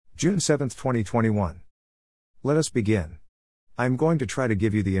June 7, 2021. Let us begin. I am going to try to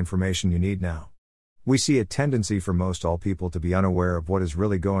give you the information you need now. We see a tendency for most all people to be unaware of what is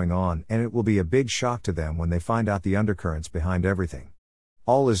really going on, and it will be a big shock to them when they find out the undercurrents behind everything.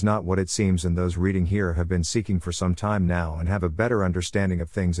 All is not what it seems, and those reading here have been seeking for some time now and have a better understanding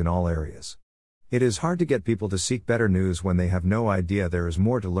of things in all areas. It is hard to get people to seek better news when they have no idea there is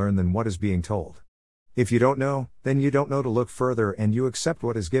more to learn than what is being told. If you don't know, then you don't know to look further and you accept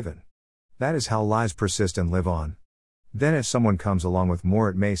what is given. That is how lies persist and live on. Then if someone comes along with more,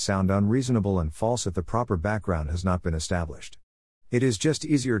 it may sound unreasonable and false if the proper background has not been established. It is just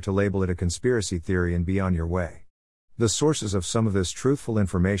easier to label it a conspiracy theory and be on your way. The sources of some of this truthful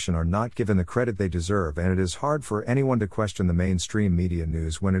information are not given the credit they deserve, and it is hard for anyone to question the mainstream media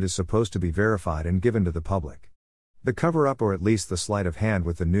news when it is supposed to be verified and given to the public. The cover-up, or at least the sleight of hand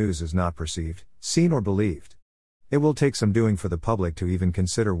with the news, is not perceived, seen or believed. It will take some doing for the public to even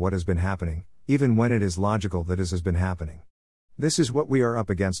consider what has been happening, even when it is logical that it has been happening. This is what we are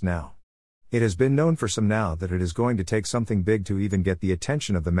up against now. It has been known for some now that it is going to take something big to even get the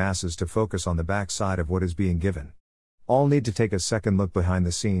attention of the masses to focus on the backside of what is being given. All need to take a second look behind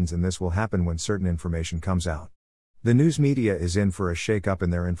the scenes, and this will happen when certain information comes out. The news media is in for a shake-up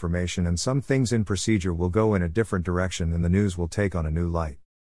in their information, and some things in procedure will go in a different direction and the news will take on a new light.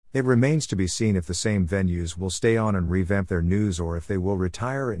 It remains to be seen if the same venues will stay on and revamp their news, or if they will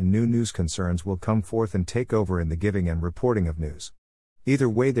retire and new news concerns will come forth and take over in the giving and reporting of news. Either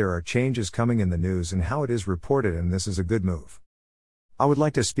way, there are changes coming in the news and how it is reported, and this is a good move. I would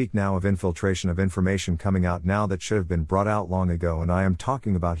like to speak now of infiltration of information coming out now that should have been brought out long ago, and I am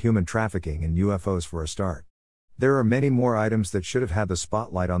talking about human trafficking and UFOs for a start. There are many more items that should have had the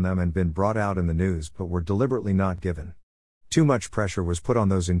spotlight on them and been brought out in the news but were deliberately not given. Too much pressure was put on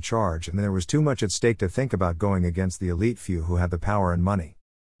those in charge, and there was too much at stake to think about going against the elite few who had the power and money.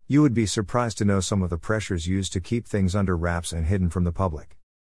 You would be surprised to know some of the pressures used to keep things under wraps and hidden from the public.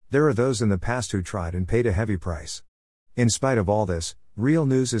 There are those in the past who tried and paid a heavy price. In spite of all this, real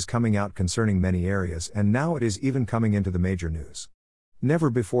news is coming out concerning many areas, and now it is even coming into the major news.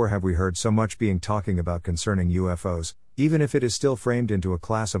 Never before have we heard so much being talking about concerning UFOs, even if it is still framed into a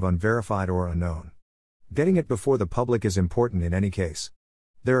class of unverified or unknown. Getting it before the public is important in any case.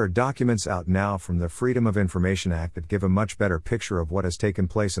 There are documents out now from the Freedom of Information Act that give a much better picture of what has taken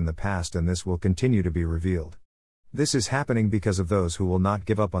place in the past, and this will continue to be revealed. This is happening because of those who will not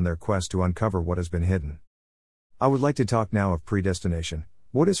give up on their quest to uncover what has been hidden. I would like to talk now of predestination.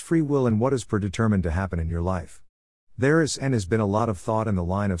 What is free will and what is predetermined to happen in your life? There is and has been a lot of thought in the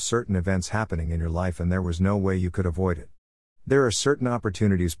line of certain events happening in your life, and there was no way you could avoid it. There are certain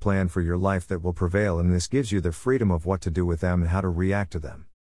opportunities planned for your life that will prevail, and this gives you the freedom of what to do with them and how to react to them.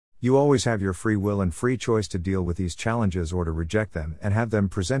 You always have your free will and free choice to deal with these challenges or to reject them and have them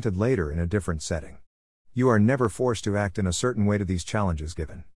presented later in a different setting. You are never forced to act in a certain way to these challenges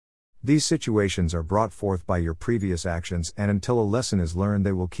given. These situations are brought forth by your previous actions, and until a lesson is learned,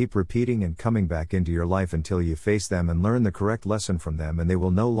 they will keep repeating and coming back into your life until you face them and learn the correct lesson from them, and they will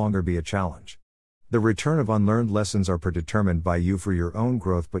no longer be a challenge. The return of unlearned lessons are predetermined by you for your own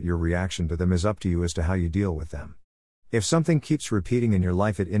growth, but your reaction to them is up to you as to how you deal with them. If something keeps repeating in your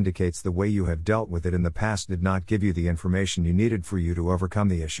life, it indicates the way you have dealt with it in the past did not give you the information you needed for you to overcome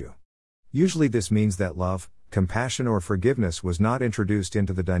the issue. Usually this means that love, compassion, or forgiveness was not introduced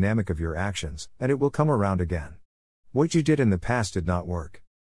into the dynamic of your actions, and it will come around again. What you did in the past did not work.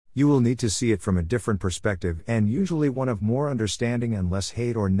 You will need to see it from a different perspective, and usually one of more understanding and less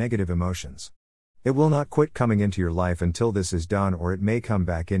hate or negative emotions. It will not quit coming into your life until this is done, or it may come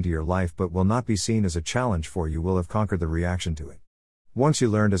back into your life but will not be seen as a challenge, for you will have conquered the reaction to it. Once you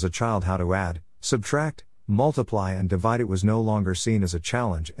learned as a child how to add, subtract, multiply, and divide, it was no longer seen as a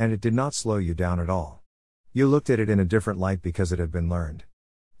challenge, and it did not slow you down at all. You looked at it in a different light because it had been learned.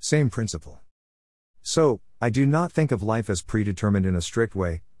 Same principle. So, I do not think of life as predetermined in a strict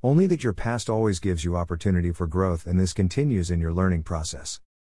way, only that your past always gives you opportunity for growth, and this continues in your learning process.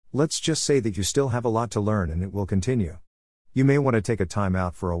 Let's just say that you still have a lot to learn, and it will continue. You may want to take a time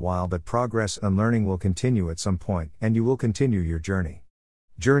out for a while, but progress and learning will continue at some point, and you will continue your journey.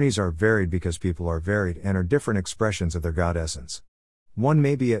 Journeys are varied because people are varied and are different expressions of their God essence. One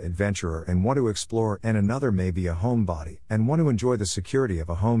may be an adventurer and want to explore, and another may be a homebody and want to enjoy the security of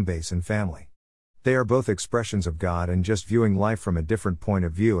a home base and family. They are both expressions of God and just viewing life from a different point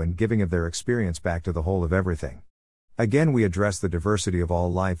of view and giving of their experience back to the whole of everything. Again, we address the diversity of all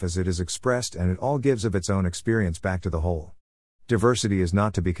life as it is expressed, and it all gives of its own experience back to the whole. Diversity is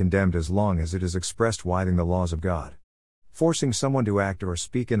not to be condemned as long as it is expressed within the laws of God. Forcing someone to act or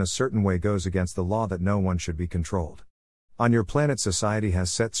speak in a certain way goes against the law that no one should be controlled. On your planet, society has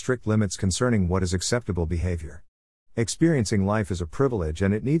set strict limits concerning what is acceptable behavior. Experiencing life is a privilege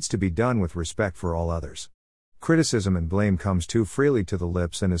and it needs to be done with respect for all others. Criticism and blame comes too freely to the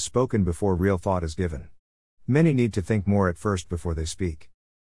lips and is spoken before real thought is given. Many need to think more at first before they speak.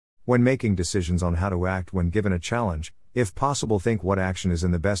 When making decisions on how to act when given a challenge, if possible, think what action is in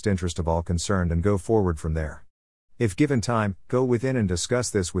the best interest of all concerned and go forward from there. If given time, go within and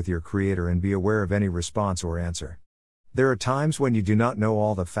discuss this with your Creator and be aware of any response or answer. There are times when you do not know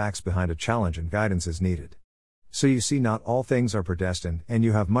all the facts behind a challenge and guidance is needed. So you see, not all things are predestined and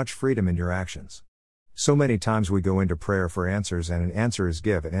you have much freedom in your actions. So many times we go into prayer for answers and an answer is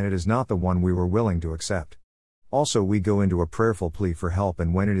given and it is not the one we were willing to accept. Also, we go into a prayerful plea for help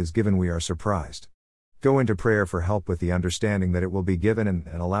and when it is given we are surprised. Go into prayer for help with the understanding that it will be given and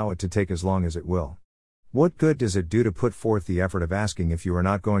allow it to take as long as it will. What good does it do to put forth the effort of asking if you are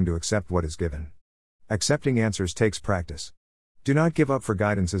not going to accept what is given? Accepting answers takes practice. Do not give up, for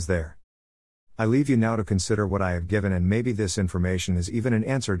guidance is there. I leave you now to consider what I have given, and maybe this information is even an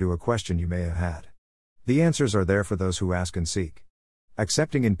answer to a question you may have had. The answers are there for those who ask and seek.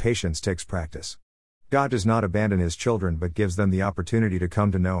 Accepting in patience takes practice. God does not abandon His children but gives them the opportunity to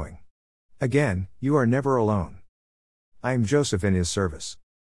come to knowing. Again, you are never alone. I am Joseph in His service.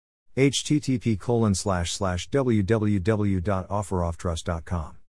 http://www.offerofftrust.com